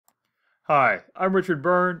Hi, I'm Richard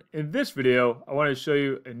Byrne. In this video, I want to show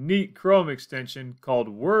you a neat Chrome extension called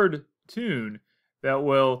Wordtune that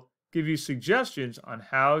will give you suggestions on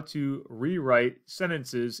how to rewrite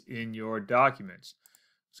sentences in your documents.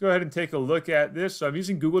 Let's go ahead and take a look at this. So I'm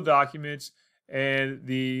using Google Documents, and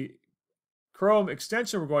the Chrome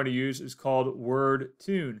extension we're going to use is called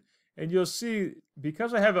Wordtune. And you'll see,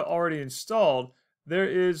 because I have it already installed, there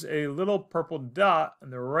is a little purple dot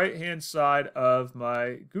on the right-hand side of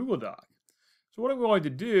my Google Doc. So what I'm going to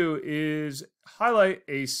do is highlight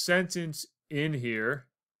a sentence in here.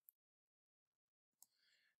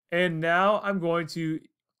 And now I'm going to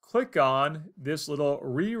click on this little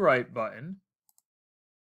rewrite button.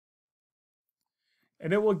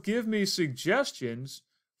 And it will give me suggestions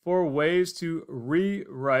for ways to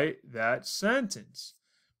rewrite that sentence.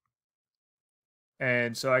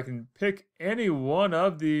 And so I can pick any one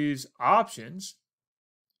of these options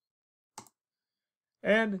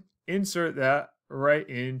and insert that right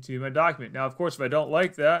into my document. Now, of course, if I don't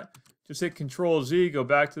like that, just hit Control-Z, go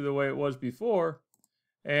back to the way it was before,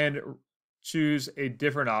 and choose a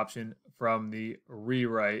different option from the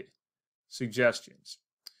rewrite suggestions.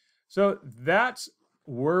 So that's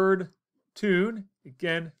Wordtune.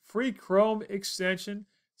 Again, free Chrome extension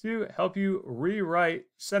to help you rewrite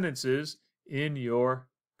sentences in your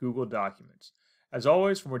Google Documents. As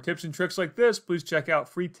always, for more tips and tricks like this, please check out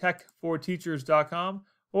freetechforteachers.com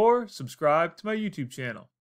or subscribe to my YouTube channel.